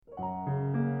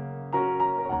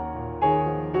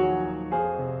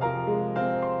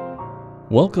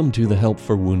Welcome to the Help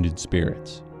for Wounded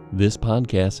Spirits. This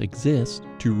podcast exists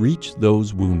to reach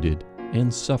those wounded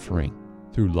and suffering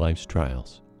through life's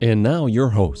trials. And now your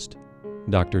host,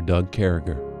 Dr. Doug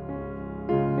Carriger.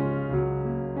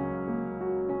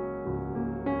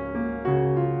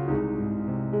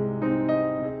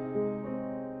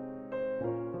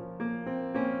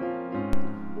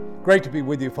 Great to be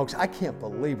with you, folks. I can't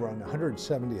believe we're on the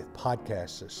 170th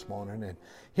podcast this morning. And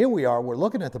here we are. We're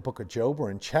looking at the book of Job. We're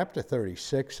in chapter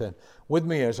 36. And with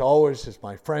me, as always, is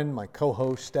my friend, my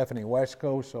co-host, Stephanie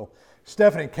Wesco. So,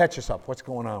 Stephanie, catch us up. What's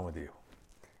going on with you?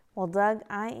 Well, Doug,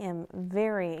 I am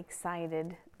very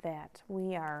excited that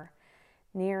we are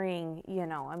nearing,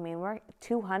 we're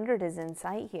 200 is in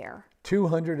sight here.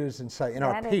 200 is in sight. And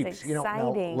our peeps,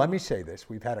 now, let me say this.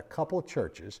 We've had a couple of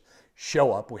churches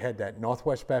show up. We had that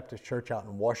Northwest Baptist Church out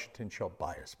in Washington show up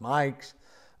by us mics.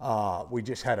 We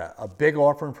just had a big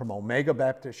offering from Omega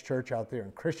Baptist Church out there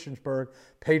in Christiansburg,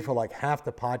 paid for like half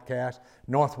the podcast.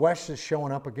 Northwest is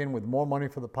showing up again with more money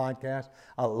for the podcast.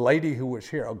 A lady who was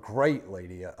here, a great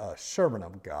lady, a servant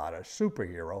of God, a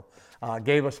superhero,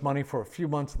 gave us money for a few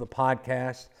months of the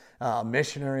podcast, a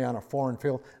missionary on a foreign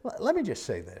field. Let me just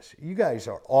say this. You guys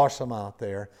are awesome out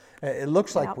there. It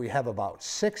looks like we have about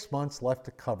 6 months left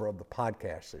to cover of the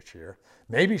podcast this year,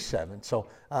 maybe 7. So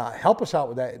help us out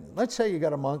with that. Let's say you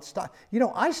got a month.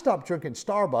 I stopped drinking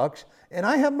Starbucks and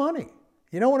I have money.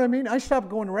 You know what I mean? I stopped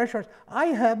going to restaurants. I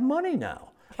have money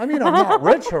now. I mean, I'm not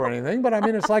rich or anything, but I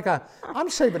mean, it's like I'm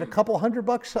saving a couple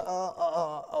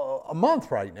 $100 a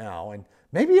month right now, and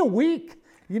maybe a week.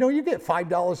 You get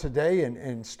 $5 a day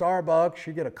in Starbucks.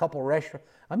 You get a couple restaurants.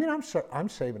 I mean, I'm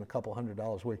saving a couple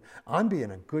 $100 a week. I'm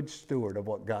being a good steward of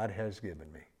what God has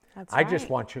given me. That's right. I just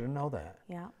want you to know that.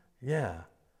 Yeah. Yeah.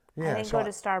 I didn't go to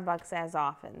Starbucks as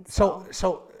often. So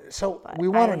we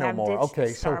want to know more. Okay,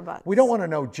 Starbucks. So we don't want to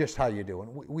know just how you're doing.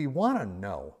 We want to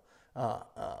know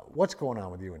what's going on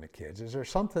with you and the kids. Is there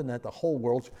something that the whole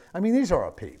world's? I mean, these are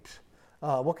our peeps.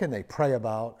 What can they pray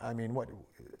about? I mean,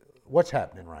 what's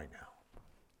happening right now?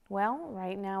 Well,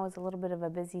 right now is a little bit of a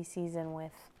busy season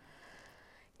with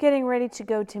getting ready to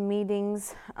go to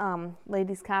meetings,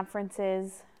 ladies'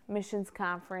 conferences, missions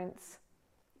conference.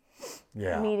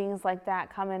 Yeah. Meetings like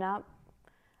that coming up.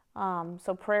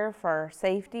 So prayer for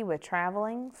safety with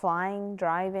traveling, flying,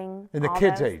 driving, and the all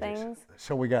kids' those ages. Things.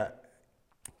 So we got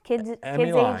kids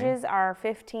ages are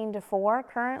 15 to 4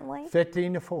 currently.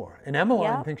 15 to 4. And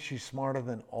Emmeline thinks she's smarter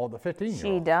than all the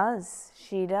 15-year-olds.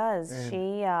 She does.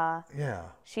 And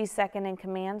she's second in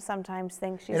command. Sometimes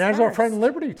thinks she's And as first. our friend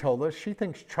Liberty told us, she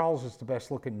thinks Charles is the best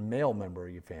looking male member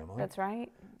of your family. That's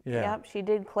right. Yeah. Yep, she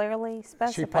did clearly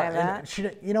specify that.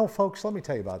 Folks, let me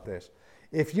tell you about this.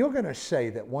 If you're going to say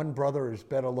that one brother is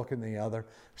better looking than the other,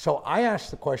 so I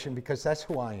asked the question because that's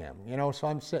who I am. So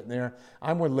I'm sitting there.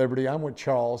 I'm with Liberty. I'm with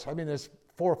Charles. I mean, there's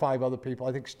 4 or 5 other people.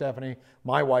 I think Stephanie,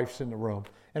 my wife's in the room.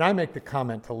 And I make the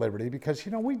comment to Liberty because,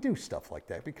 we do stuff like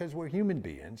that because we're human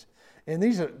beings. And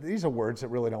these are words that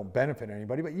really don't benefit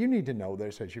anybody, but you need to know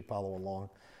this as you follow along.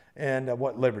 And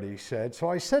what Liberty said. So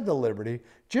I said to Liberty,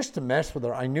 just to mess with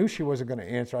her, I knew she wasn't going to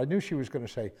answer. I knew she was going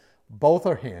to say, both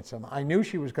are handsome. I knew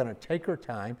she was going to take her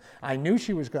time. I knew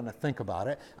she was going to think about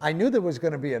it. I knew there was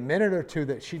going to be a minute or two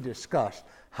that she discussed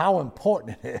how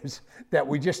important it is that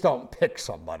we just don't pick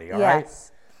somebody, all right?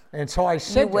 Yes. And so I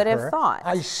said you would have thought.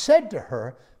 I said to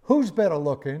her, who's better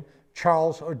looking,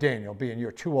 Charles or Daniel, being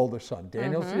your 2 oldest sons?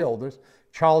 Daniel's the oldest.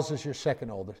 Charles is your second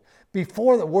oldest.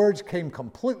 Before the words came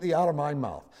completely out of my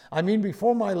mouth, I mean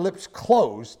before my lips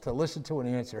closed to listen to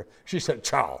an answer, she said,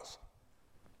 Charles.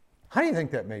 How do you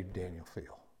think that made Daniel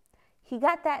feel? He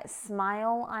got that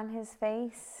smile on his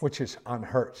face. Which is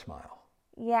unhurt smile.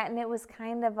 Yeah, and it was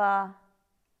kind of a...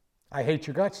 I hate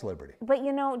your guts, Liberty. But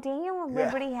Daniel and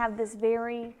Liberty have this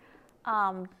very...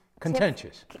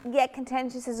 contentious.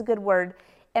 Contentious is a good word.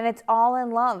 And it's all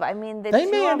in love. I mean, they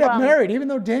may end up married, even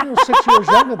though Daniel's 6 years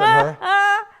younger than her.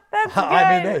 That's good.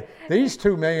 I mean, these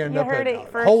two may end up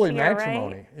at holy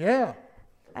matrimony. Right? Yeah.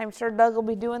 I'm sure Doug will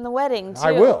be doing the wedding too.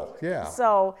 I will. Yeah.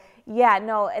 So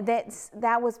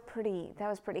that was pretty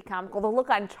comical. The look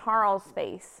on Charles'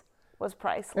 face was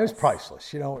priceless. It was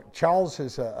priceless. Charles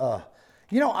is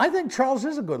I think Charles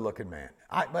is a good-looking man.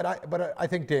 But I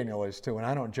think Daniel is too, and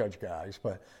I don't judge guys.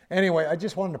 But anyway, I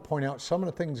just wanted to point out some of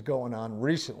the things going on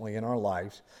recently in our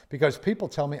lives because people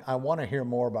tell me, I want to hear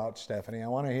more about Stephanie. I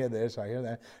want to hear this, I hear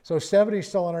that. So Stephanie's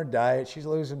still on her diet. She's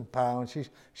losing pounds.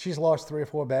 She's lost 3 or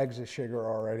 4 bags of sugar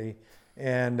already.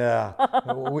 And, Isn't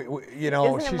it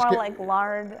more like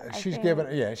lard?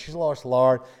 She's lost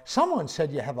lard. Someone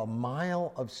said you have a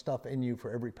mile of stuff in you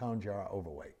for every pound you are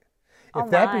overweight. If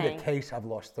that be the case, I've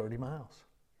lost 30 miles.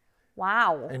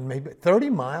 Wow. And maybe 30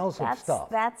 miles of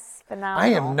stuff. That's phenomenal. I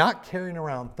am not carrying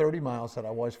around 30 miles that I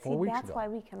was 4 weeks ago. That's why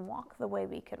we can walk the way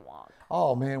we can walk.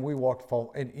 Oh, man, we walked,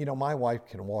 and my wife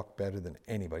can walk better than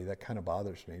anybody. That kind of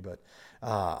bothers me, but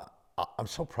I'm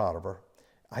so proud of her.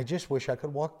 I just wish I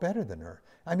could walk better than her.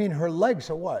 I mean, her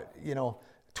legs are what,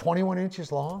 21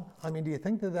 inches long? I mean, do you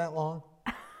think they're that long?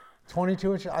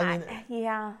 22 inches? I mean,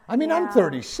 yeah. I mean, yeah. I'm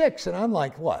 36, and I'm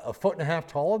like, what, a foot and a half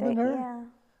taller than her?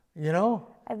 Yeah.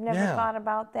 I've never thought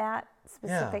about that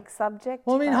specific subject.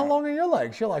 Well, I mean, how long are your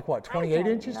legs? You're like, what, 28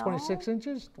 inches, 26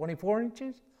 inches, 24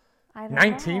 inches? I don't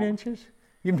 19 know. inches?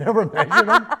 You've never measured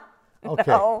them?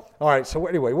 Okay. No. All right, so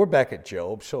anyway, we're back at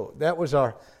Job. So that was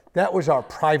our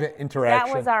private interaction.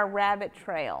 That was our rabbit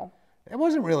trail. It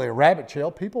wasn't really a rabbit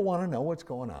trail. People want to know what's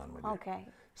going on with you. Okay.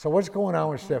 So what's going on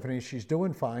with Stephanie? She's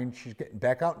doing fine. She's getting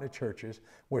back out into churches.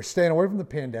 We're staying away from the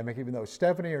pandemic, even though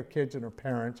Stephanie, her kids, and her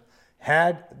parents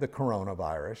had the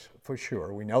coronavirus, for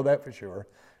sure. We know that for sure.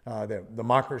 The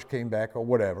mockers came back or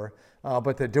whatever.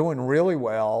 But they're doing really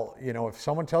well. If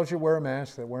someone tells you wear a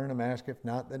mask, they're wearing a mask. If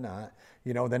not, they're not.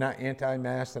 They're not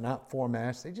anti-mask. They're not for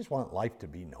masks. They just want life to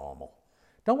be normal.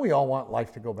 Don't we all want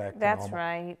life to go back to normal? That's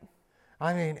right.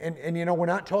 I mean, and we're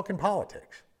not talking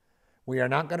politics. We are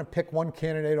not going to pick one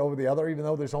candidate over the other, even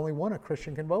though there's only one a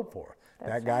Christian can vote for.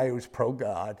 That guy who's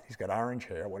pro-God, he's got orange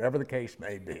hair, whatever the case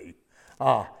may be.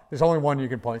 There's only one you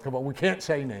can point to, but we can't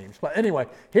say names. But anyway,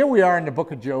 here we are in the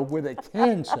book of Job where they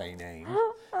can say names.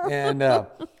 And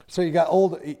so you got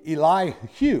old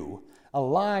Elihu.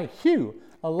 And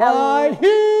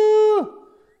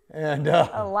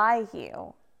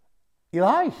Elihu.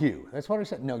 That's what I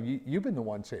said. No, you've been the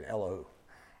one saying Elihu.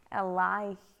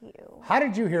 Elihu. How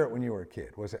did you hear it when you were a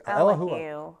kid? Was it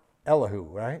Elihu? Elihu,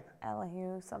 right?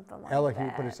 Elihu, something like Elihu,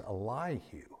 that. but it's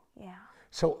Elihu. Yeah.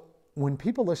 So when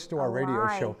people listen to our radio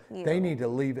show, they need to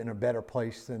leave in a better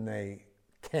place than they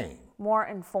came. More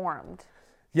informed.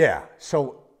 Yeah.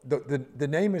 So the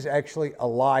name is actually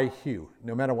Elihu.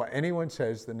 No matter what anyone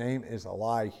says, the name is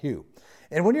Elihu.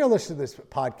 And when you're listening to this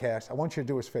podcast, I want you to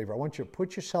do us a favor. I want you to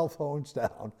put your cell phones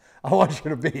down. I want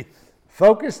you to be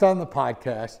focused on the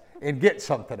podcast and get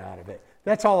something out of it.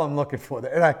 That's all I'm looking for.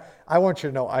 And I want you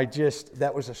to know,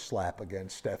 that was a slap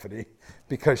against Stephanie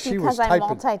because she was typing.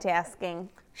 Because I'm multitasking.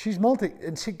 She's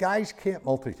and see, guys can't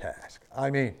multitask.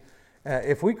 I mean,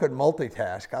 if we could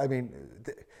multitask, I mean,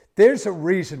 there's a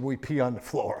reason we pee on the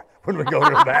floor when we go to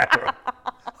the bathroom.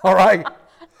 All right?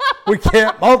 We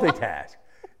can't multitask.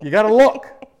 You got to look.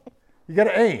 You got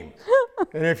to aim.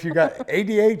 And if you got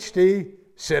ADHD,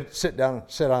 sit down,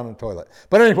 sit on the toilet.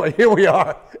 But anyway, here we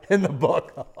are in the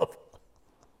book of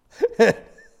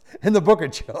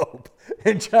Job,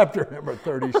 in chapter number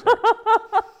 36.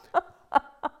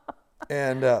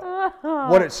 And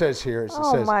what it says here is,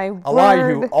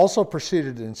 Elihu also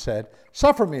proceeded and said,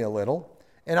 "Suffer me a little,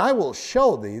 and I will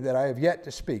show thee that I have yet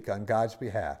to speak on God's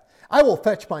behalf. I will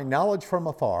fetch my knowledge from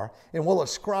afar, and will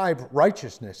ascribe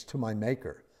righteousness to my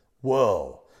Maker.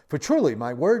 Woe! For truly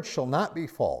my words shall not be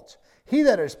false. He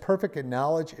that is perfect in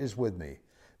knowledge is with me.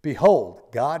 Behold,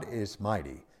 God is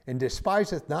mighty, and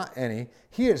despiseth not any.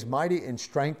 He is mighty in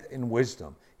strength and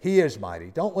wisdom. He is mighty."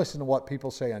 Don't listen to what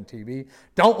people say on TV.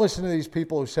 Don't listen to these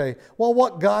people who say, well,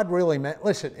 what God really meant.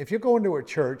 Listen, if you go into a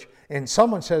church and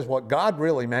someone says what God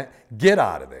really meant, get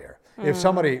out of there. If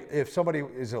somebody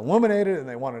is illuminated and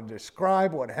they want to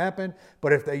describe what happened,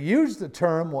 but if they use the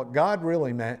term what God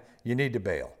really meant, you need to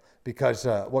bail. Because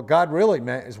what God really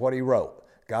meant is what he wrote.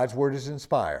 God's word is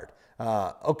inspired.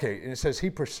 And it says, he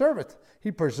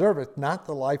preserveth not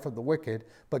the life of the wicked,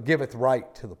 but giveth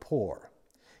right to the poor.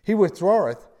 He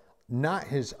withdraweth not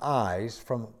his eyes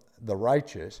from the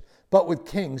righteous, but with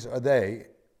kings are they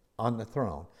on the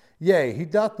throne. Yea, he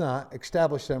doth not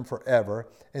establish them forever,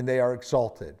 and they are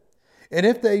exalted. And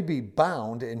if they be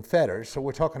bound in fetters, so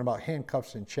we're talking about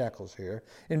handcuffs and shackles here,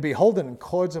 and beholden in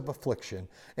cords of affliction.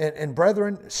 And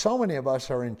brethren, so many of us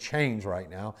are in chains right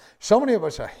now. So many of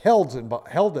us are held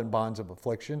in bonds of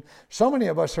affliction. So many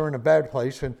of us are in a bad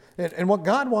place. And what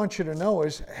God wants you to know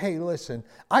is, hey, listen,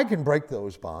 I can break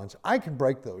those bonds. I can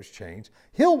break those chains.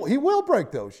 He will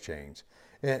break those chains.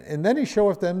 And then he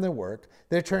showeth them their work,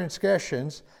 their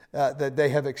transgressions that they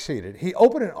have exceeded. He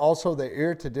openeth also their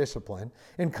ear to discipline,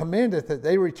 and commandeth that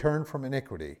they return from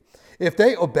iniquity. If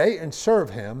they obey and serve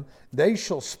him, they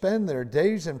shall spend their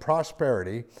days in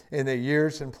prosperity, and their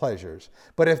years in pleasures.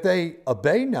 But if they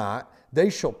obey not, they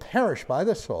shall perish by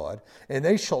the sword, and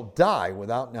they shall die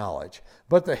without knowledge.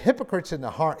 But the hypocrites in the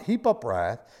heart heap up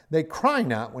wrath. They cry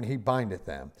not when he bindeth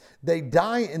them. They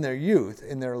die in their youth,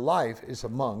 and their life is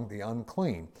among the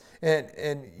unclean. And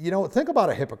think about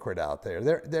a hypocrite out there.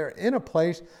 They're in a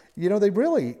place,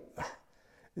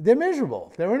 they're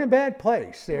miserable. They're in a bad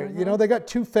place. They got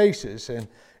two faces. And,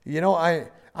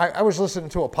 I was listening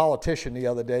to a politician the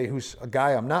other day who's a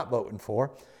guy I'm not voting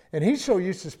for. And he's so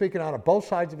used to speaking out of both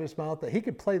sides of his mouth that he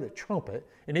could play the trumpet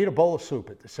and eat a bowl of soup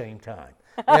at the same time.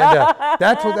 And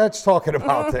that's what that's talking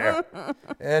about there.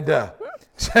 And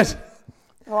says...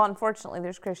 Well, unfortunately,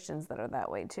 there's Christians that are that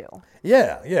way too.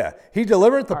 Yeah. He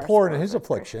delivereth the poor in his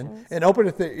affliction, and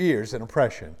openeth their ears in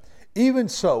oppression. Even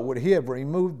so would he have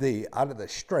removed thee out of the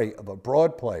strait of a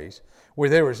broad place, where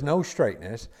there is no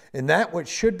straightness, and that which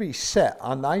should be set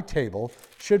on thy table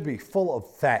should be full of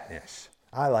fatness.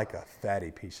 I like a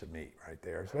fatty piece of meat right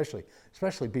there,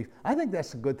 especially beef. I think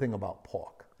that's the good thing about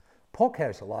pork. Pork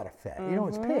has a lot of fat.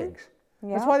 It's pigs.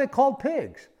 Yep. That's why they're called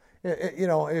pigs.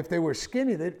 If they were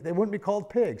skinny, they wouldn't be called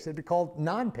pigs. They'd be called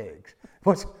non-pigs.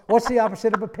 What's the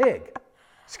opposite of a pig?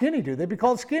 Skinny dude. They'd be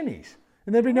called skinnies.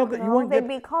 And they'd be no good. They'd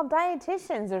be called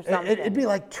dietitians or something. It'd be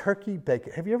like turkey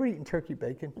bacon. Have you ever eaten turkey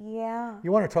bacon? Yeah.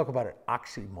 You want to talk about an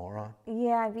oxymoron?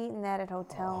 Yeah, I've eaten that at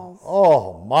hotels.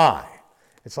 Oh my.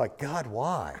 It's like, God,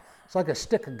 why? It's like a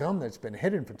stick of gum that's been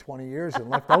hidden for 20 years and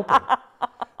left open.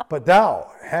 But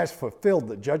thou hast fulfilled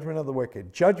the judgment of the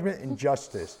wicked. Judgment and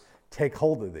justice take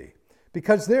hold of thee.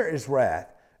 Because there is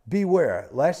wrath, beware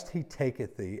lest he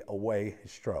taketh thee away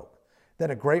his stroke.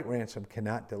 Then a great ransom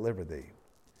cannot deliver thee.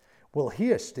 Will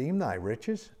he esteem thy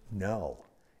riches? No.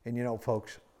 And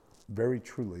folks, very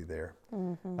truly there.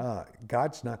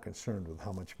 God's not concerned with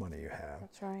how much money you have.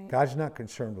 That's right. God's not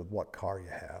concerned with what car you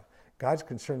have. God's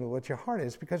concerned with what your heart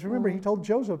is. Because remember, he told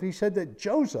Joseph, he said that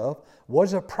Joseph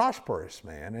was a prosperous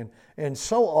man. And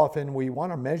so often we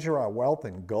want to measure our wealth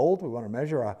in gold. We want to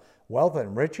measure our wealth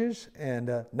in riches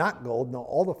and not gold, no,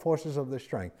 all the forces of their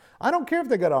strength. I don't care if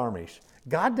they got armies.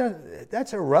 God does,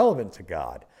 that's irrelevant to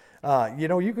God.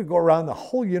 You could go around the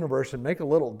whole universe and make a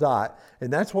little dot,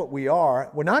 and that's what we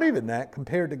are. We're not even that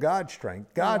compared to God's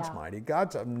strength. God's mighty,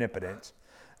 God's omnipotence.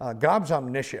 God's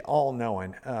omniscient,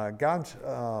 all-knowing. God's,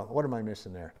 what am I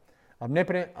missing there?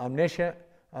 Omnipotent, omniscient.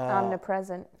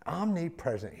 Omnipresent.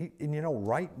 Omnipresent.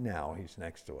 Right now he's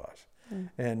next to us.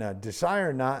 And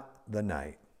desire not the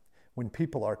night when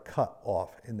people are cut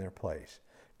off in their place.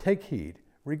 Take heed,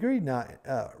 regard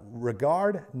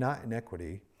not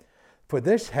iniquity, for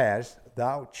this hast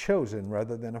thou chosen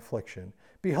rather than affliction.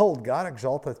 Behold, God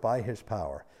exalteth by his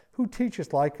power. Who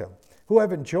teacheth like him? Who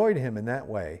have enjoyed him in that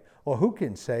way? Or who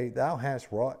can say, thou hast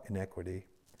wrought iniquity?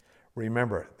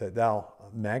 Remember that thou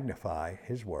magnify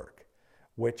his work,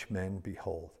 which men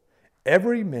behold.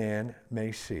 Every man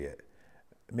may see it.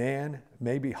 Man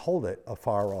may behold it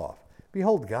afar off.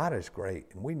 Behold, God is great,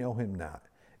 and we know him not.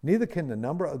 Neither can the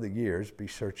number of the years be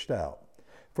searched out.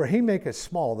 For he maketh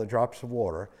small the drops of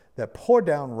water that pour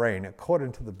down rain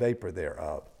according to the vapor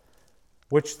thereof,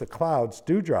 which the clouds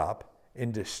do drop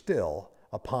and distill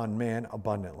upon man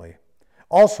abundantly.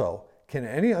 Also, can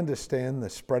any understand the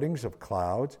spreadings of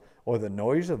clouds, or the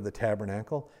noise of the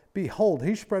tabernacle? Behold,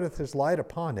 he spreadeth his light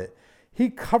upon it. He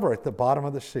covereth the bottom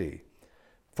of the sea.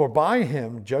 For by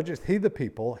him judgeth he the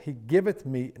people, he giveth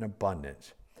meat in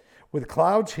abundance. With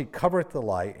clouds he covereth the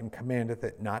light, and commandeth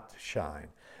it not to shine.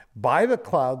 By the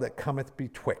cloud that cometh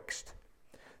betwixt,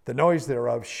 the noise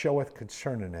thereof showeth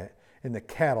concerning it, and the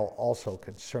cattle also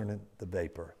concerning the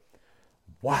vapor.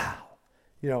 Wow.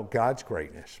 God's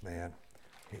greatness, man.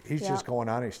 He's just going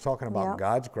on. He's talking about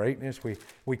God's greatness.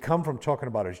 We come from talking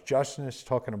about his justness,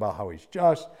 talking about how he's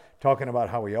just, talking about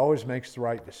how he always makes the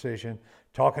right decision,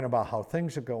 talking about how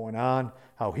things are going on,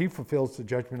 how he fulfills the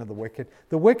judgment of the wicked.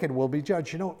 The wicked will be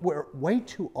judged. We're way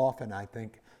too often, I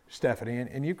think, Stephanie,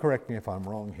 and you correct me if I'm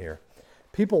wrong here,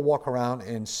 people walk around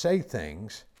and say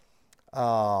things,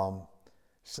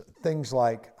 things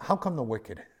like, how come the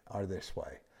wicked are this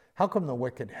way? How come the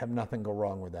wicked have nothing go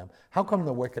wrong with them? How come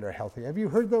the wicked are healthy? Have you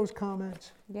heard those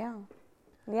comments? Yeah.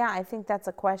 Yeah, I think that's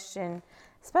a question,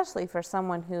 especially for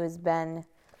someone who has been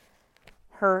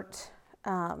hurt,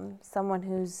 someone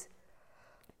who's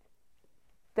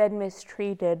been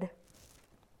mistreated.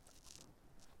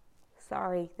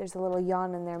 Sorry, there's a little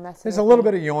yawn in there messing There's a little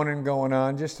bit of yawning going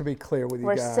on, just to be clear with you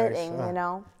guys. We're sitting,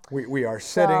 We are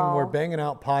sitting, we're banging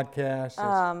out podcasts.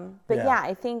 But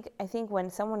I think when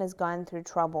someone has gone through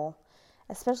trouble,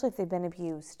 especially if they've been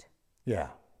abused. Yeah.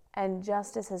 And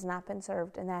justice has not been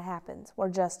served, and that happens, where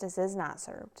justice is not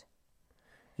served.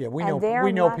 Yeah, we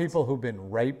know people who've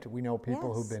been raped. We know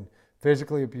people who've been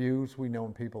physically abused. We know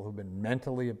people who've been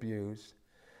mentally abused.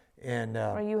 And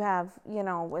or you have,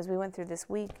 as we went through this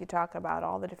week, you talk about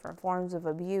all the different forms of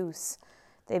abuse.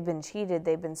 They've been cheated,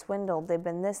 they've been swindled, they've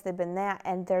been this, they've been that,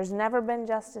 and there's never been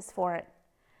justice for it.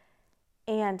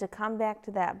 And to come back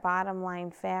to that bottom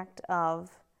line fact of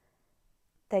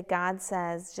that God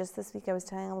says, just this week I was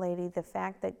telling a lady, the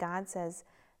fact that God says,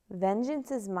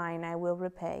 vengeance is mine, I will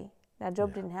repay. Now,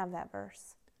 Job didn't have that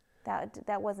verse.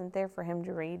 That wasn't there for him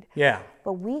to read. Yeah.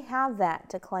 But we have that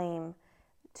to claim,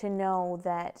 to know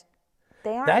that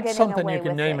they aren't That's getting away with it. something you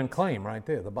can name and claim right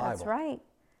there, the Bible. That's right.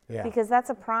 Yeah. Because that's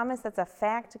a promise, that's a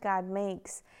fact God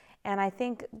makes. And I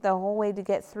think the whole way to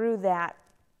get through that,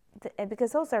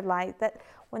 because those are light, that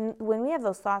when we have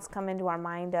those thoughts come into our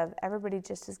mind of everybody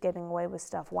just is getting away with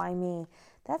stuff, why me?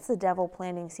 That's the devil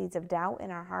planting seeds of doubt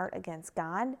in our heart against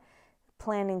God,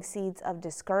 planting seeds of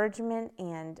discouragement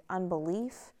and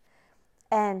unbelief.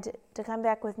 And to come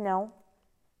back with, no,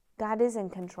 God is in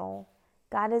control.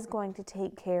 God is going to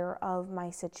take care of my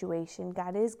situation.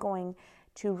 God is going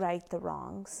to right the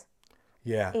wrongs.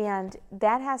 Yeah. And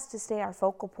that has to stay our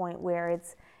focal point, where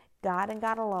it's God and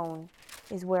God alone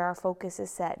is where our focus is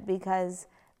set. Because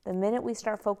the minute we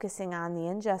start focusing on the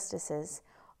injustices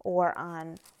or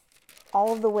on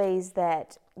all of the ways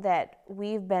that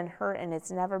we've been hurt and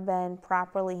it's never been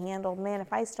properly handled, man,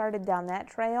 if I started down that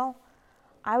trail,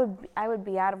 I would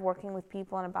be out of working with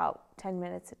people in about 10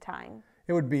 minutes at a time.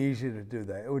 It would be easy to do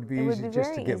that. It would be easy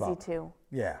just to give up. It would be very easy to.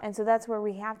 Yeah. And so that's where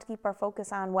we have to keep our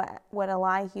focus on what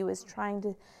Elihu is trying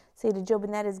to say to Job,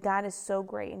 and that is God is so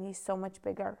great and he's so much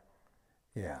bigger.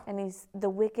 Yeah. And the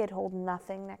wicked hold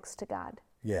nothing next to God.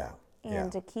 Yeah.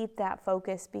 And to keep that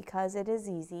focus, because it is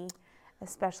easy,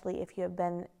 especially if you have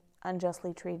been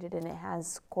unjustly treated and it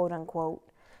has, quote unquote,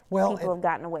 people have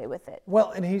gotten away with it.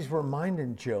 Well, and he's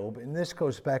reminding Job, and this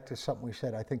goes back to something we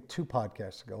said, I think 2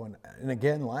 podcasts ago, and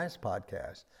again last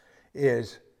podcast,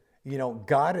 is,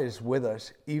 God is with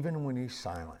us even when he's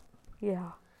silent.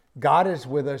 Yeah. God is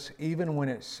with us even when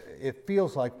it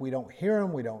feels like we don't hear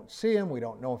him, we don't see him, we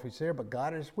don't know if he's there, but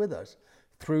God is with us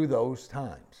through those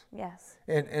times. Yes.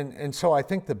 And so I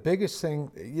think the biggest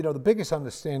thing, the biggest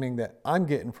understanding that I'm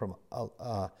getting from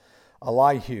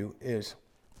Elihu is,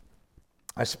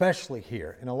 especially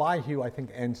here, and Elihu I think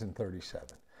ends in 37.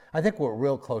 I think we're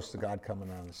real close to God coming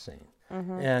on the scene.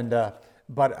 Mm-hmm. And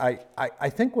but I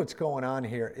think what's going on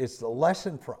here is the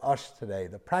lesson for us today,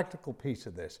 the practical piece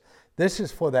of this. This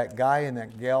is for that guy and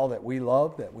that gal that we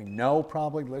love, that we know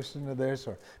probably listen to this,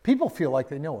 or people feel like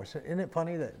they know us. Isn't it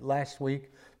funny that last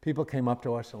week people came up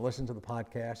to us and listened to the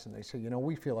podcast and they said,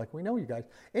 we feel like we know you guys.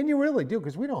 And you really do,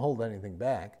 because we don't hold anything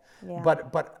back. Yeah.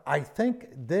 But I think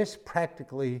this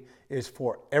practically is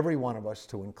for every one of us,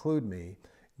 to include me.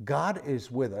 God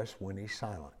is with us when he's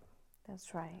silent.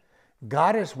 That's right.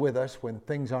 God is with us when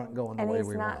things aren't going the way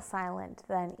we want. And he's not silent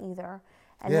then either.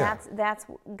 And that's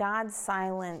God's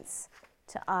silence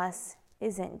to us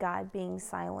isn't God being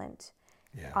silent.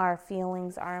 Yeah. Our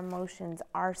feelings, our emotions,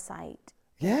 our sight.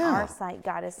 Yeah. Our sight,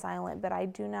 God is silent. But I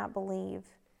do not believe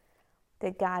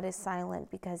that God is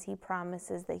silent, because he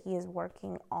promises that he is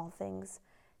working all things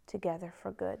together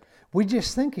for good. We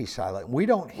just think he's silent. We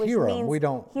don't hear him. We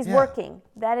don't. He's working.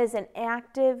 That is an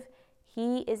active,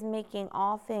 he is making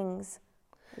all things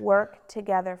work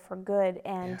together for good.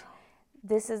 And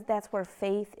that's where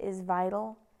faith is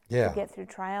vital to get through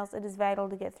trials. It is vital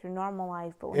to get through normal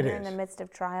life. But when you're in the midst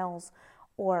of trials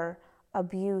or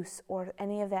abuse or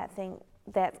any of that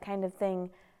kind of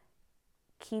thing,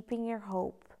 keeping your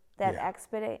hope, that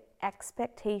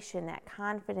expectation, that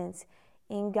confidence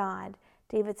in God.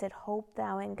 David said, hope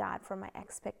thou in God, for my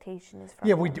expectation is from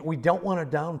him. We don't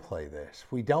want to downplay this.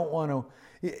 We don't want to,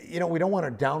 we don't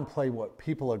want to downplay what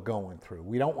people are going through.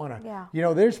 We don't want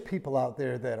to, there's people out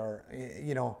there that are,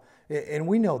 and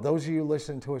we know those of you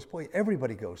listening to us, boy,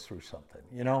 everybody goes through something,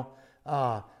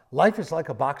 life is like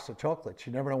a box of chocolates.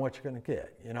 You never know what you're going to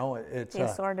get. It's the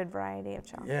assorted variety of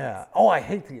chocolates. Yeah. Oh, I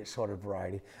hate the assorted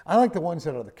variety. I like the ones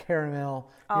that are the caramel,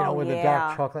 with the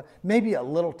dark chocolate. Maybe a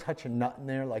little touch of nut in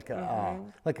there, like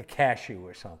a cashew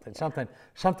or something.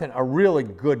 Something a really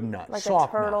good nut, like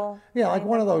soft a turtle. Nut. Yeah, like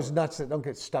one of those nuts that don't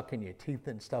get stuck in your teeth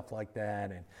and stuff like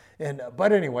that.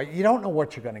 But anyway, you don't know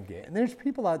what you're going to get. And there's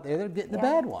people out there that are getting the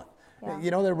bad one.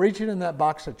 Yeah. They're reaching in that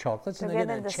box of chocolates and they're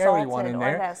getting that cherry one in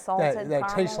there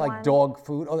that tastes like dog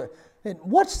food. And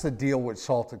what's the deal with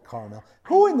salted caramel?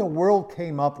 Who in the world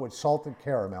came up with salted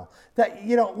caramel?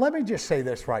 Let me just say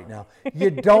this right now. You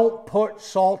don't put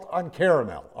salt on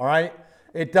caramel, all right?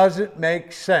 It doesn't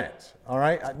make sense, all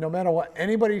right? No matter what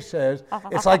anybody says,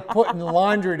 it's like putting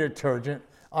laundry detergent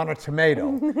on a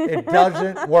tomato. It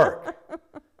doesn't work.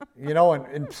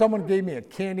 And someone gave me a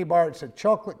candy bar. It said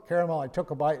chocolate caramel. I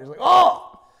took a bite. It was like,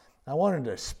 oh! I wanted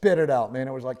to spit it out, man.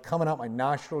 It was like coming out my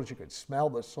nostrils. You could smell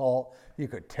the salt. You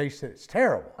could taste it. It's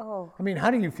terrible. Oh. I mean,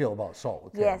 how do you feel about salt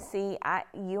with caramel? Yeah, see,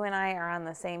 you and I are on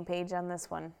the same page on this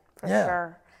one. For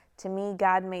sure. To me,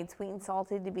 God made sweet and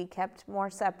salty to be kept more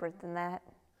separate than that.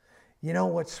 You know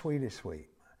what's sweet is sweet.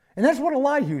 And that's what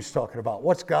Elihu's talking about.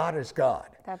 What's God is God.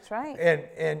 That's right.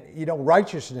 And you know,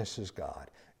 righteousness is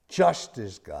God. Just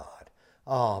is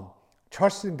God.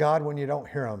 Trust in God when you don't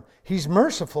hear him. He's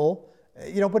merciful,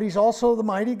 you know, but he's also the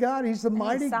mighty God. He's the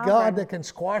mighty God that can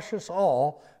squash us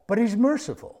all, but he's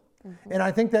merciful. Mm-hmm. And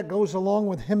I think that goes along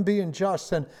with him being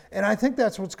just. And I think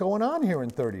that's what's going on here in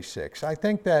 36. I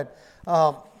think that,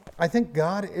 I think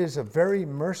God is a very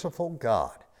merciful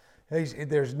God.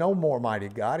 There's no more mighty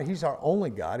God. He's our only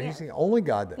God. He's the only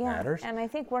God that matters. And I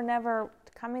think we're never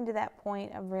coming to that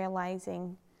point of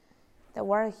realizing that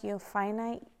we're a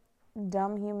finite,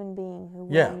 dumb human being who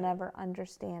will never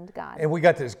understand God. And we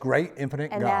got this great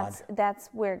infinite God. And that's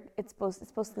where it's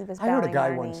supposed to leave us. I heard a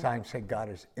guy one time say God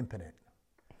is infinite.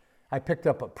 I picked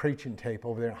up a preaching tape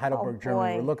over there in Heidelberg,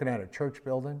 Germany. We're looking at a church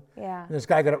building. Yeah. And this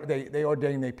guy got up,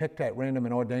 they picked at random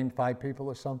and ordained 5 people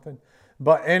or something.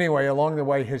 But anyway, along the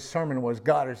way, his sermon was,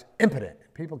 God is impotent.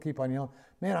 People keep on yelling,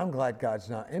 man, I'm glad God's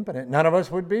not impotent. None of us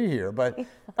would be here. But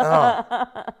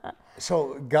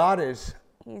so God is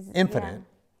infinite.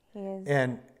 Yeah, he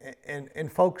is.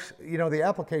 And folks, you know, the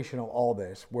application of all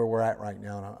this, where we're at right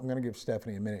now, and I'm going to give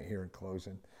Stephanie a minute here in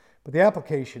closing. But the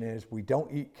application is we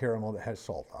don't eat caramel that has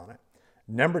salt on it.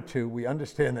 Number 2, we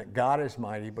understand that God is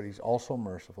mighty, but he's also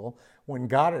merciful. When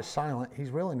God is silent, he's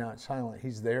really not silent.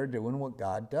 He's there doing what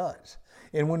God does.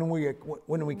 And when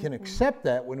we can accept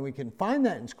that, when we can find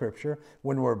that in Scripture,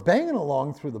 when we're banging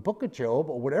along through the book of Job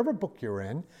or whatever book you're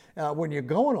in, when you're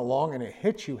going along and it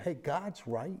hits you, hey, God's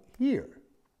right here.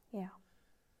 Yeah.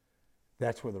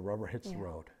 That's where the rubber hits the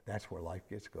road. That's where life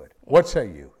gets good. Yeah. What say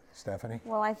you, Stephanie?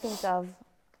 Well, I think of,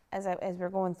 as we're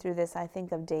going through this, I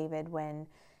think of David when,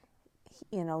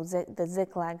 you know, the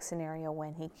Ziklag scenario,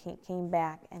 when he came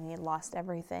back and he had lost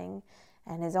everything,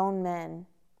 and his own men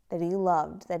that he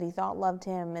loved, that he thought loved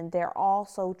him, and they're all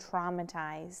so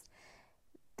traumatized,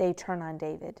 they turn on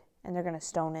David and they're going to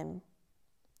stone him.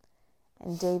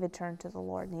 And David turned to the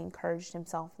Lord and he encouraged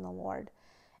himself in the Lord.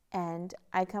 And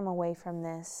I come away from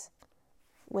this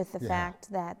with the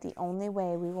fact that the only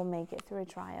way we will make it through a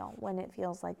trial, when it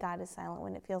feels like God is silent,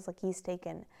 when it feels like he's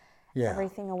taken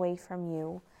everything away from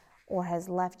you, or has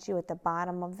left you at the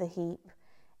bottom of the heap,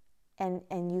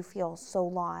 and you feel so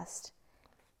lost,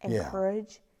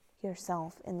 encourage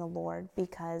yourself in the Lord,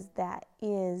 because that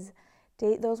is,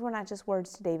 those were not just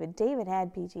words to David. David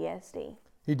had PTSD.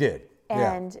 He did.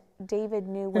 And David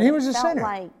knew what it felt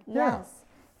like. Yes.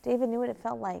 David knew what it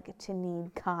felt like to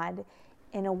need God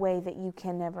in a way that you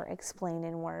can never explain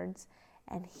in words.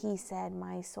 And he said,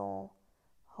 my soul,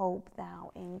 hope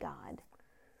thou in God,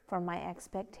 for my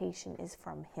expectation is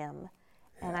from him.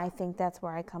 And I think that's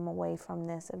where I come away from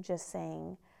this, of just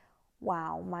saying,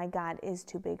 wow, my God is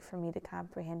too big for me to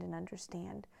comprehend and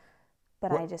understand,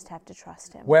 but I just have to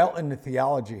trust him. Well, and the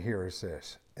theology here is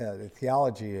this. The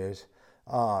theology is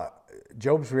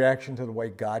Job's reaction to the way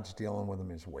God's dealing with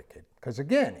him is wicked. Because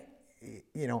again,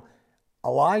 you know,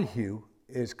 Elihu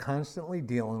is constantly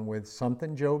dealing with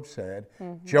something Job said,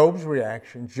 Job's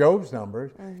reaction, Job's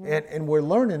numbers, and we're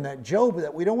learning that Job,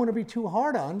 that we don't want to be too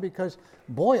hard on, because,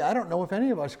 boy, I don't know if any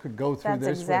of us could go through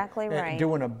this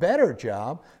doing a better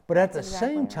job, but at the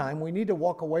same time, we need to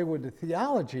walk away with the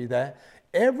theology that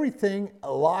everything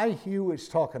Elihu is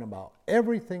talking about,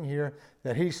 everything here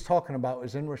that he's talking about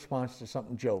is in response to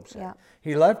something Job said. Yeah.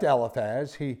 He left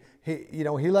Eliphaz, he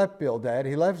left Bildad,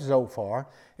 he left Zophar,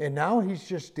 and now he's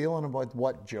just dealing with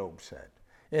what Job said.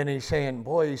 And he's saying,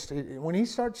 boy, when he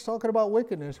starts talking about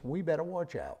wickedness, we better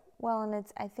watch out. Well, and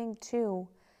I think too,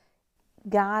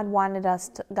 God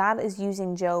is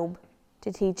using Job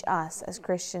to teach us as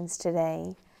Christians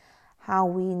today how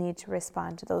we need to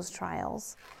respond to those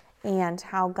trials. And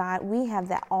how we have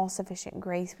that all-sufficient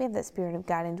grace. We have that Spirit of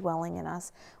God indwelling in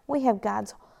us. We have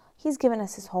he's given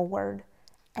us his whole word.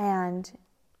 And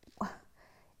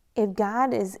if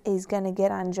God is going to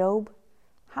get on Job,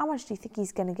 how much do you think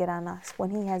he's going to get on us when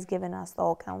he has given us the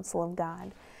whole counsel of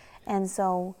God? And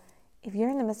so if you're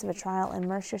in the midst of a trial,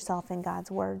 immerse yourself in God's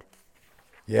word.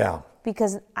 Yeah.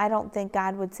 Because I don't think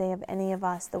God would say of any of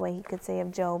us the way he could say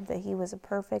of Job that he was a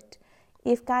perfect.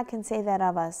 If God can say that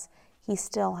of us, he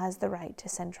still has the right to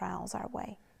send trials our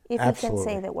way. If he can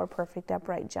say that we're perfect,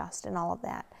 upright, just, and all of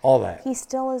that. All that. He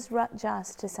still is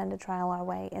just to send a trial our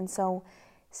way. And so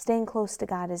staying close to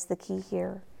God is the key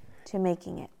here to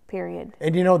making it, period.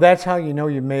 And you know, that's how you know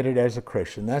you made it as a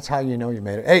Christian. That's how you know you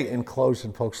made it. Hey, in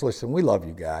closing, folks, listen, we love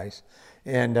you guys.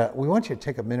 And we want you to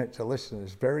take a minute to listen to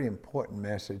this very important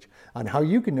message on how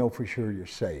you can know for sure you're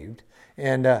saved.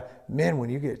 And man,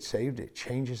 when you get saved, it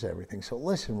changes everything. So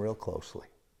listen real closely.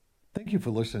 Thank you for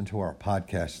listening to our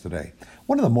podcast today.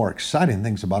 One of the more exciting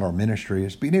things about our ministry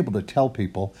is being able to tell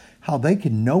people how they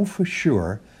can know for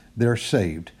sure they're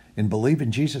saved and believe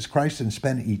in Jesus Christ and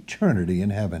spend eternity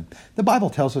in heaven. The Bible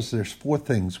tells us there's 4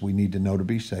 things we need to know to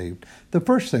be saved. The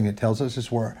first thing it tells us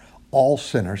is we're all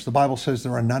sinners. The Bible says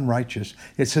there are none righteous.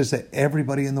 It says that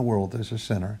everybody in the world is a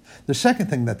sinner. The second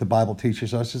thing that the Bible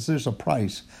teaches us is there's a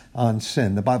price on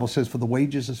sin. The Bible says for the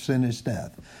wages of sin is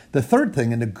death. The third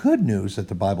thing, and the good news that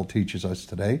the Bible teaches us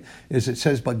today, is it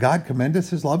says, but God commendeth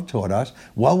his love toward us.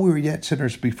 While we were yet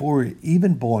sinners, before we were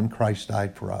even born, Christ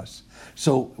died for us.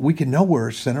 So we can know we're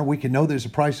a sinner. We can know there's a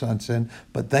price on sin,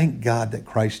 but thank God that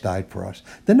Christ died for us.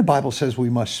 Then the Bible says we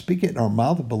must speak it in our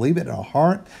mouth and believe it in our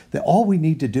heart, that all we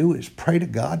need to do is pray to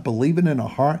God, believe it in our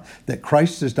heart that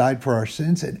Christ has died for our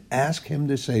sins, and ask him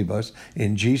to save us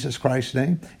in Jesus Christ's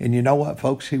name. And you know what,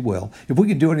 folks? He will. If we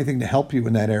can do anything to help you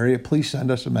in that area, please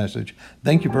send us a message.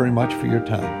 Thank you very much for your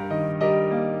time.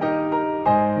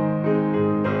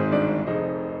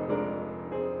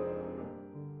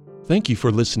 Thank you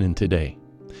for listening today.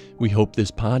 We hope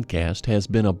this podcast has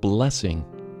been a blessing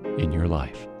in your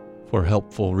life. For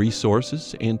helpful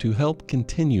resources and to help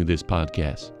continue this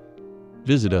podcast,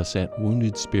 visit us at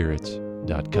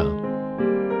woundedspirits.com.